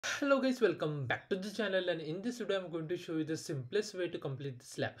Hello guys, welcome back to the channel, and in this video I'm going to show you the simplest way to complete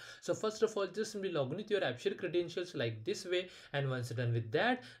this lab. So first of all, just simply log in with your AppSheet credentials like this way, and once you're done with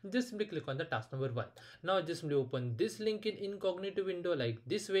that, just simply click on the task number 1. Now just simply open this link in incognito window like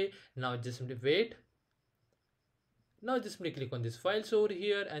this way. Now just simply wait. Now just simply click on this files over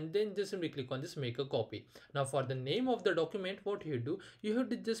here, and then just simply click on this make a copy. Now for the name of the document, what you do, you have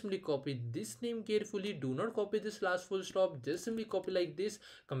to just simply copy this name carefully. Do not copy this last full stop. Just simply copy like this,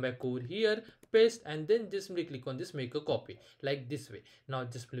 come back over here, paste, and then just simply click on this make a copy like this way. Now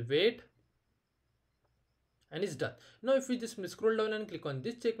just simply wait, and it's done. Now if you just scroll down and click on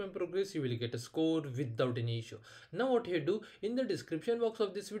this check my progress, you will get a score without any issue. Now what you do, in the description box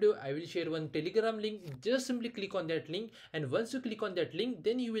of this video I will share one telegram link. Just simply click on that link, and once you click on that link,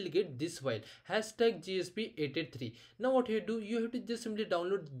 then you will get this file #gsp883. Now what you do, you have to just simply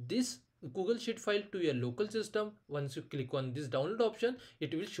download this Google Sheet file to your local system. Once you click on this download option,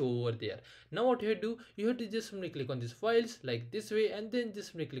 it will show over there. Now what you do, you have to just simply click on these files like this way, and then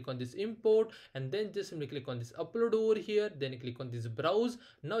just simply click on this import, and then just simply click on this upload over here, then click on this browse.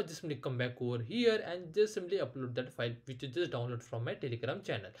 Now just simply come back over here and just simply upload that file which you just download from my telegram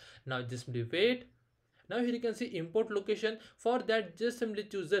channel. Now just simply wait. Now here you can see import location. For that, just simply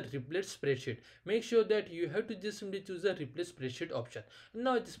choose the replace spreadsheet. Make sure that you have to just simply choose the replace spreadsheet option.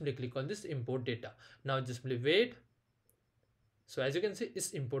 Now just simply click on this import data. Now just simply wait. So as you can see, it's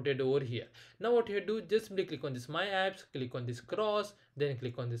imported over here. Now what you do, just simply click on this my apps, click on this cross, then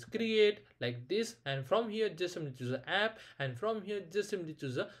click on this create like this, and from here just simply choose the app, and from here just simply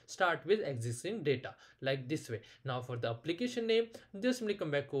choose a start with existing data like this way. Now for the application name, just simply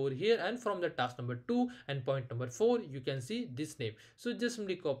come back over here, and from the task number 2 and point number 4, you can see this name. So just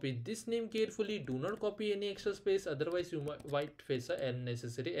simply copy this name carefully. Do not copy any extra space, otherwise you might face an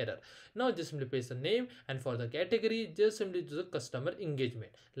unnecessary error. Now just simply paste the name, and for the category, just simply choose a customer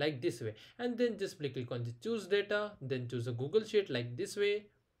engagement like this way, and then just click on the choose data, then choose a Google Sheet like this way,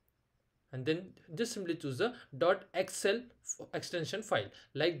 and then just simply choose a .xl extension file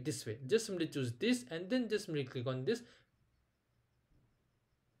like this way. Just simply choose this, and then just simply click on this,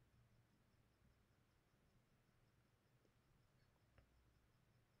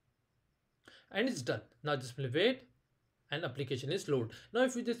 and it's done. Now just simply wait, and application is load. Now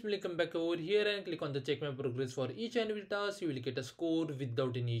if you just simply come back over here and click on the check my progress for each and every task, you will get a score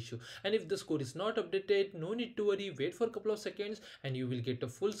without any issue. And if the score is not updated, no need to worry, wait for a couple of seconds and you will get a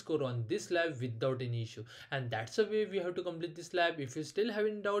full score on this lab without any issue. And that's the way we have to complete this lab. If you still have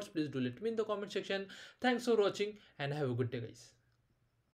any doubts, please do let me in the comment section. Thanks for watching and have a good day guys.